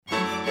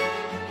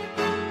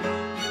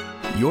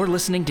You're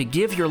listening to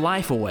Give Your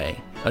Life Away,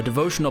 a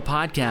devotional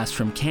podcast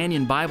from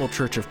Canyon Bible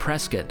Church of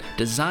Prescott,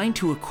 designed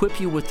to equip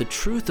you with the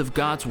truth of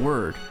God's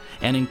Word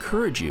and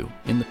encourage you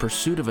in the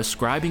pursuit of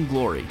ascribing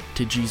glory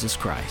to Jesus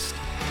Christ.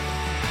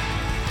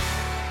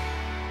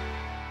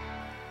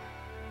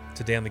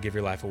 Today on the Give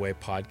Your Life Away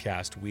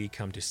podcast, we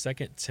come to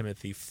 2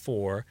 Timothy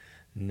 4,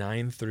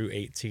 9 through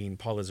 18.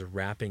 Paul is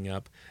wrapping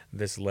up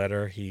this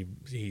letter. He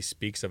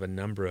speaks of a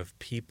number of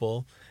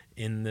people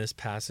in this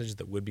passage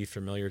that would be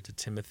familiar to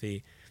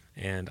Timothy,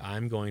 and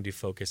I'm going to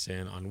focus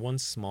in on one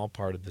small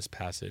part of this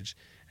passage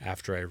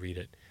after I read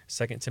it.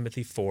 2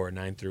 Timothy 4,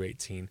 9 through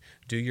 18.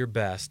 Do your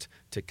best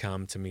to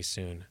come to me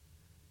soon.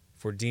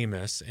 For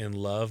Demas, in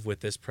love with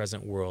this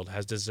present world,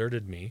 has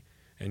deserted me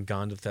and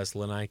gone to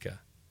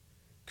Thessalonica.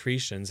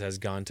 Crescens has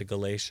gone to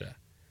Galatia,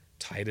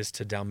 Titus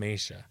to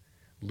Dalmatia.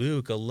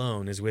 Luke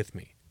alone is with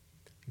me.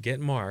 Get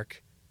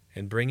Mark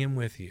and bring him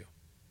with you,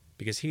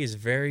 because he is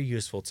very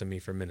useful to me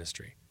for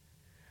ministry.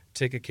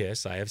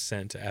 Tychicus I have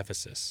sent to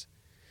Ephesus.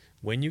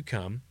 When you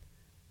come,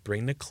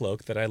 bring the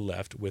cloak that I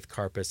left with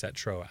Carpus at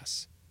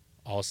Troas,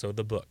 also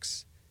the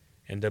books,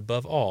 and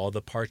above all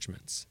the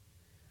parchments.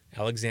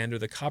 Alexander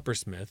the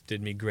coppersmith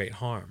did me great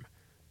harm.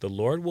 The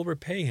Lord will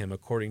repay him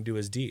according to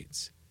his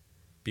deeds.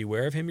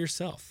 Beware of him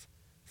yourself,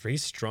 for he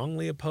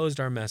strongly opposed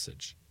our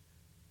message.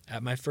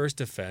 At my first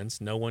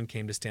offense no one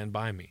came to stand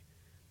by me,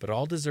 but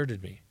all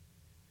deserted me.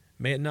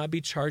 May it not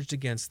be charged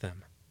against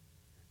them.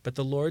 But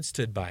the Lord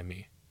stood by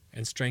me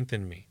and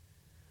strengthened me,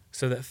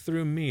 so that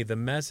through me the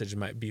message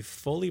might be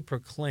fully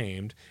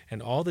proclaimed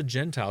and all the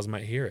Gentiles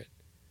might hear it.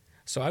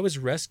 So I was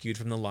rescued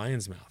from the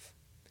lion's mouth.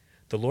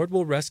 The Lord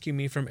will rescue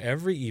me from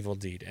every evil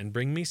deed and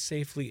bring me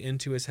safely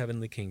into his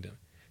heavenly kingdom.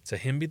 To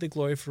him be the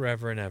glory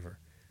forever and ever.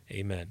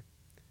 Amen.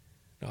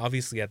 Now,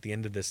 obviously, at the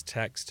end of this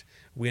text,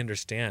 we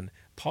understand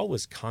Paul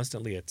was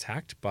constantly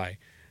attacked by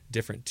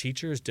different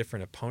teachers,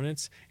 different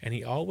opponents, and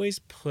he always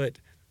put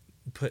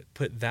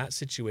that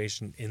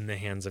situation in the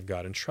hands of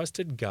God and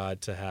trusted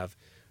God to have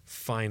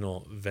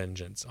final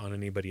vengeance on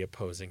anybody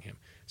opposing him.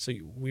 So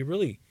we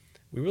really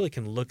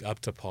can look up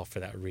to Paul for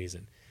that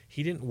reason.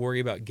 He didn't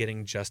worry about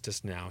getting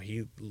justice now.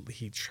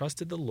 He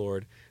trusted the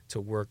Lord to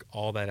work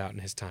all that out in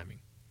his timing.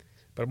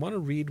 But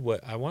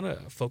I want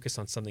to focus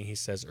on something he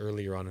says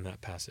earlier on in that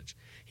passage.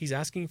 He's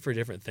asking for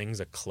different things,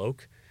 a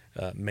cloak.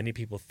 Many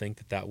people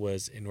think that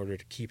was in order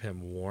to keep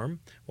him warm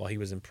while he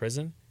was in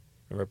prison.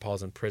 Remember,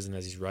 Paul's in prison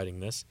as he's writing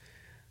this.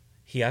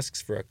 He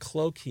asks for a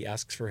cloak. He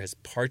asks for his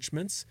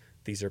parchments.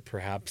 These are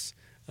perhaps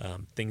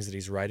things that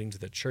he's writing to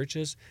the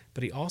churches.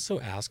 But he also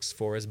asks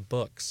for his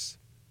books.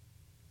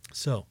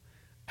 So,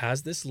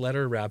 as this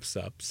letter wraps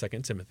up, 2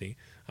 Timothy,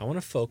 I want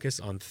to focus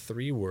on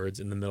three words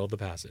in the middle of the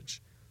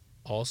passage.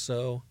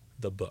 Also,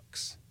 the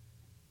books.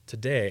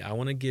 Today, I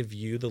want to give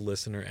you, the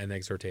listener, an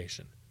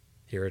exhortation.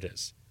 Here it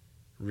is.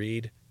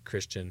 Read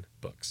Christian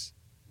books.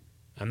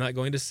 I'm not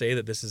going to say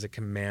that this is a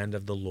command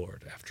of the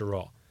Lord. After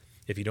all,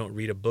 if you don't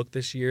read a book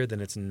this year,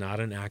 then it's not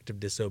an act of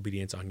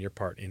disobedience on your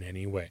part in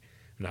any way.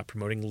 I'm not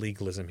promoting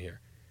legalism here.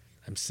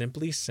 I'm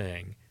simply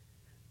saying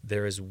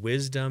there is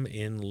wisdom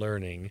in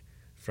learning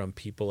from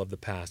people of the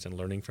past and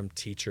learning from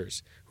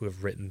teachers who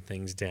have written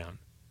things down.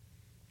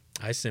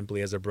 I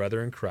simply, as a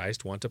brother in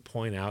Christ, want to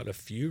point out a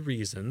few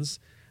reasons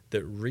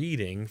that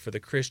reading for the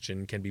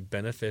Christian can be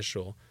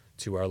beneficial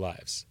to our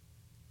lives.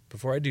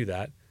 Before I do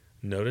that,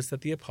 notice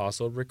that the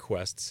apostle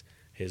requests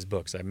his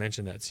books. I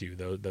mentioned that to you,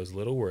 those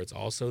little words,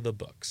 also the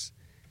books.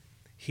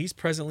 He's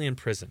presently in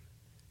prison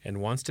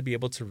and wants to be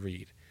able to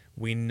read.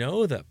 We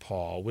know that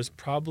Paul was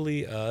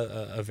probably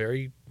a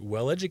very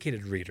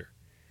well-educated reader.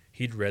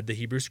 He'd read the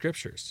Hebrew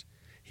Scriptures.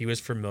 He was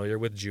familiar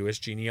with Jewish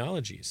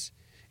genealogies,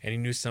 and he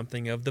knew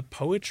something of the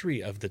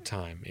poetry of the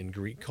time in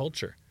Greek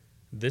culture.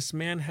 This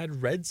man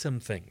had read some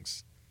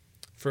things.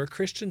 For a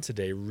Christian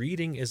today,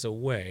 reading is a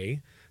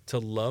way to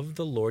love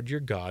the Lord your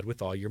God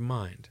with all your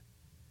mind.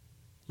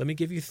 Let me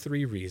give you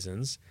three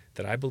reasons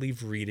that I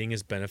believe reading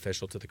is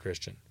beneficial to the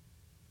Christian.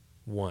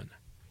 1,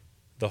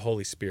 the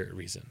Holy Spirit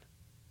reason.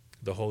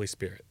 The Holy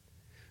Spirit.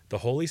 The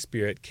Holy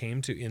Spirit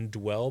came to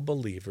indwell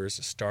believers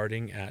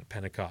starting at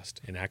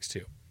Pentecost in Acts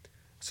 2.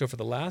 So for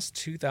the last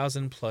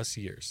 2,000 plus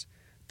years,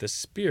 the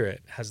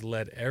Spirit has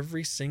led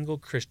every single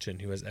Christian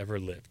who has ever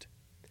lived.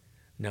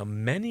 Now,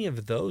 many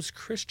of those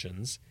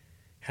Christians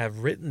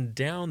have written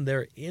down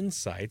their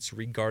insights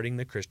regarding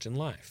the Christian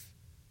life.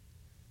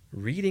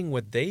 Reading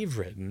what they've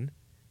written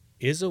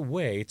is a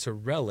way to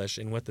relish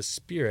in what the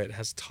Spirit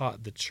has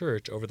taught the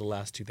church over the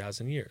last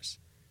 2,000 years.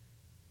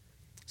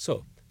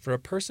 So, for a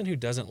person who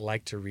doesn't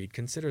like to read,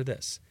 consider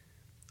this.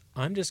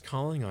 I'm just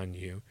calling on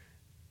you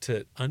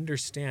to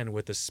understand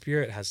what the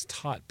Spirit has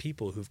taught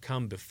people who've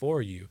come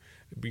before you,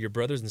 your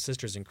brothers and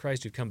sisters in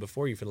Christ who've come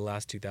before you for the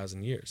last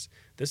 2,000 years.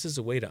 This is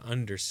a way to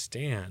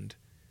understand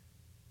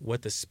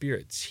what the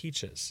Spirit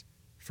teaches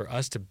for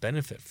us to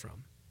benefit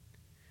from.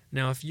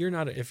 Now, if you're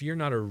not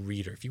a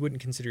reader, if you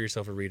wouldn't consider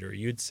yourself a reader,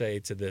 you'd say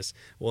to this,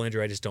 well,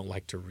 Andrew, I just don't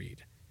like to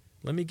read.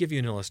 Let me give you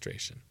an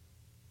illustration.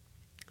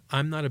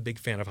 I'm not a big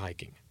fan of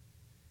hiking.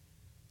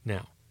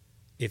 Now,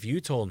 if you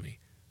told me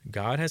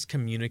God has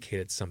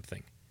communicated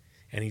something,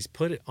 and he's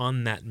put it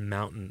on that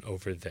mountain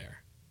over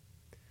there.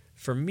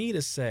 For me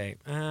to say,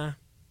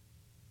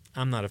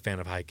 I'm not a fan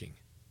of hiking,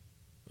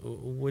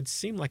 would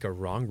seem like a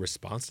wrong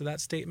response to that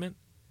statement.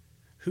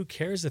 Who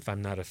cares if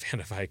I'm not a fan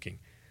of hiking?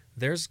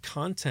 There's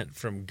content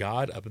from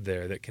God up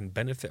there that can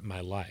benefit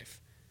my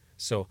life.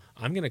 So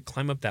I'm going to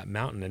climb up that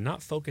mountain and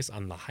not focus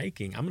on the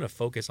hiking. I'm going to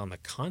focus on the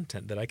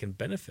content that I can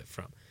benefit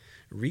from.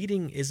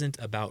 Reading isn't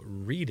about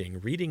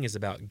reading. Reading is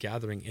about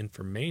gathering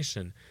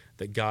information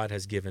that God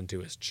has given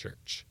to his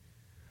church.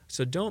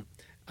 So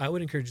I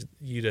would encourage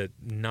you to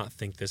not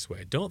think this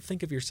way. Don't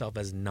think of yourself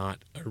as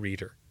not a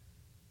reader.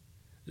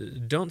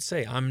 Don't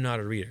say, I'm not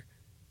a reader.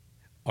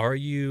 Are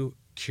you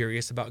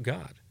curious about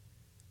God?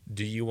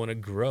 Do you want to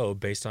grow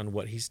based on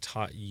what he's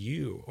taught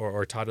you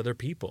or taught other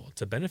people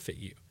to benefit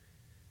you?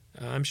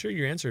 I'm sure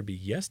your answer would be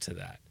yes to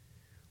that.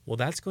 Well,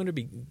 that's going to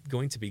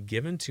be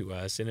given to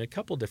us in a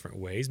couple different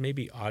ways,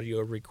 maybe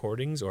audio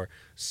recordings or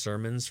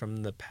sermons from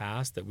the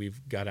past that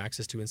we've got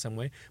access to in some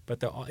way,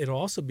 but it'll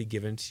also be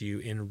given to you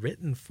in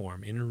written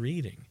form, in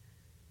reading.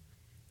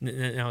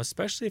 Now,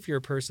 especially if you're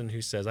a person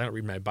who says, I don't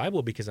read my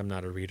Bible because I'm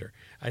not a reader,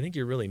 I think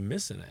you're really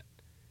missing it.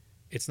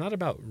 It's not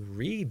about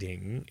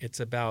reading,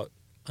 it's about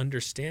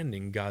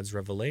understanding God's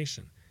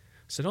revelation.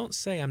 So don't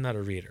say, I'm not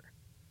a reader.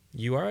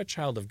 You are a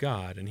child of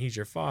God, and he's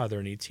your father,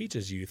 and he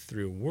teaches you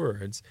through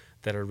words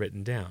that are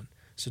written down.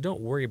 So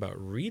don't worry about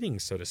reading,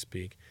 so to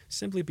speak.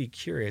 Simply be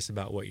curious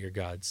about what your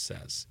God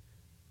says.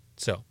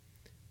 So,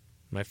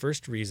 my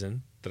first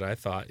reason that I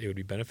thought it would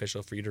be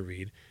beneficial for you to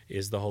read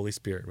is the Holy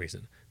Spirit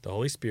reason. The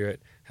Holy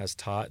Spirit has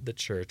taught the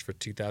church for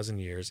 2,000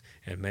 years,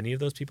 and many of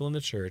those people in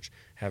the church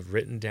have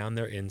written down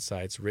their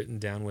insights, written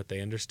down what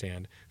they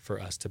understand for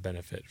us to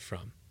benefit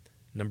from.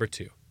 Number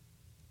 2,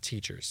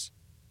 teachers.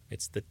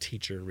 It's the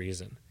teacher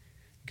reason.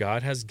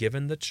 God has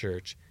given the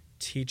church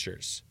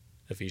teachers,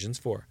 Ephesians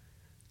 4,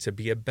 to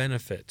be a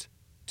benefit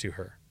to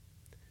her.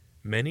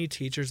 Many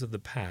teachers of the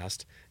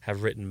past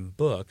have written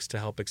books to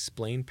help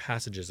explain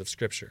passages of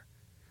Scripture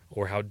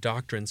or how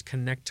doctrines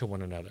connect to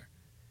one another.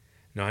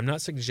 Now, I'm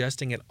not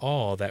suggesting at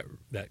all that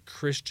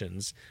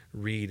Christians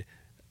read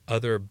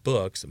other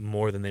books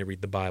more than they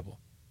read the Bible.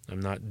 I'm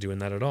not doing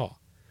that at all.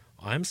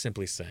 I'm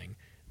simply saying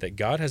that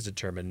God has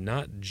determined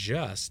not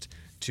just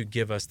to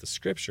give us the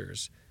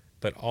Scriptures,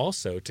 but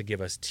also to give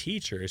us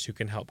teachers who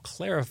can help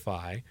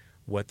clarify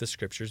what the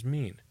Scriptures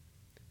mean.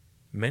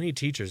 Many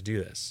teachers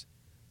do this,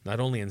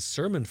 not only in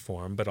sermon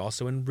form, but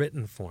also in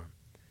written form.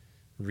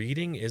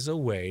 Reading is a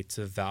way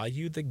to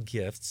value the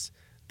gifts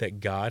that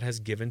God has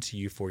given to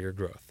you for your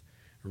growth.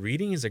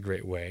 Reading is a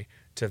great way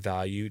to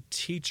value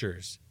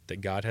teachers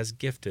that God has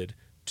gifted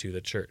to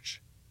the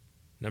church.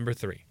 Number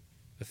 3,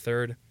 the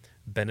third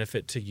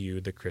benefit to you,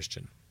 the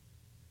Christian.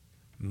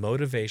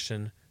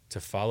 Motivation to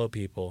follow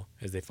people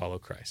as they follow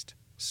Christ.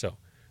 So,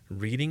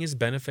 reading is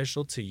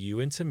beneficial to you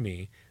and to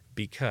me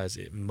because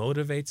it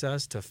motivates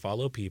us to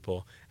follow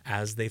people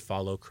as they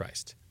follow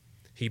Christ.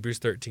 Hebrews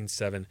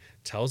 13:7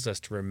 tells us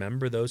to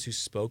remember those who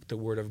spoke the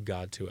word of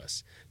God to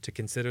us, to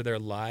consider their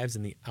lives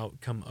and the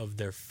outcome of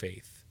their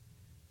faith.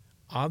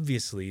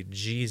 Obviously,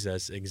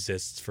 Jesus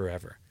exists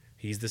forever.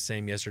 He's the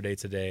same yesterday,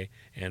 today,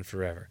 and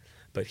forever.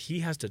 But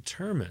he has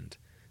determined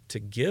to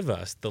give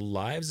us the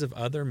lives of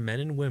other men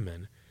and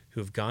women who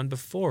have gone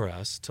before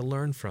us to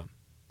learn from.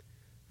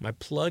 My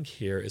plug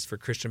here is for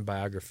Christian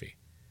biography.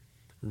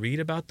 Read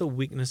about the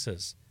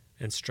weaknesses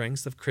and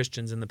strengths of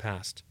Christians in the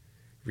past.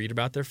 Read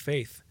about their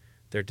faith,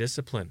 their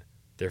discipline,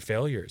 their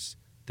failures,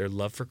 their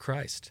love for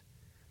Christ.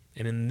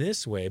 And in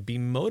this way, be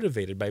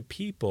motivated by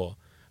people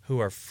who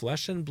are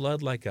flesh and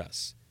blood like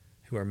us,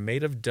 who are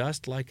made of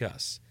dust like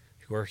us,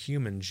 who are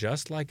human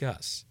just like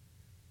us.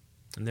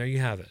 And there you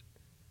have it.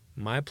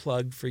 My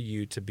plug for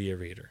you to be a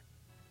reader.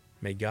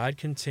 May God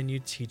continue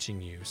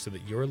teaching you so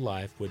that your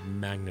life would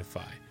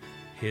magnify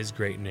his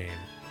great name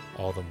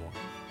all the more.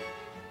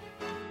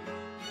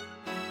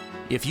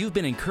 If you've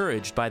been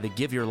encouraged by the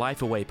Give Your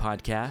Life Away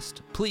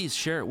podcast, please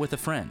share it with a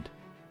friend.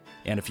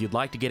 And if you'd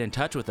like to get in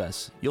touch with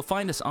us, you'll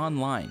find us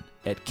online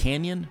at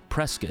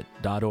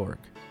canyonprescott.org.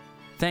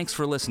 Thanks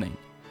for listening.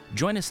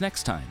 Join us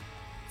next time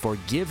for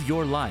Give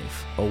Your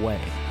Life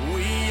Away.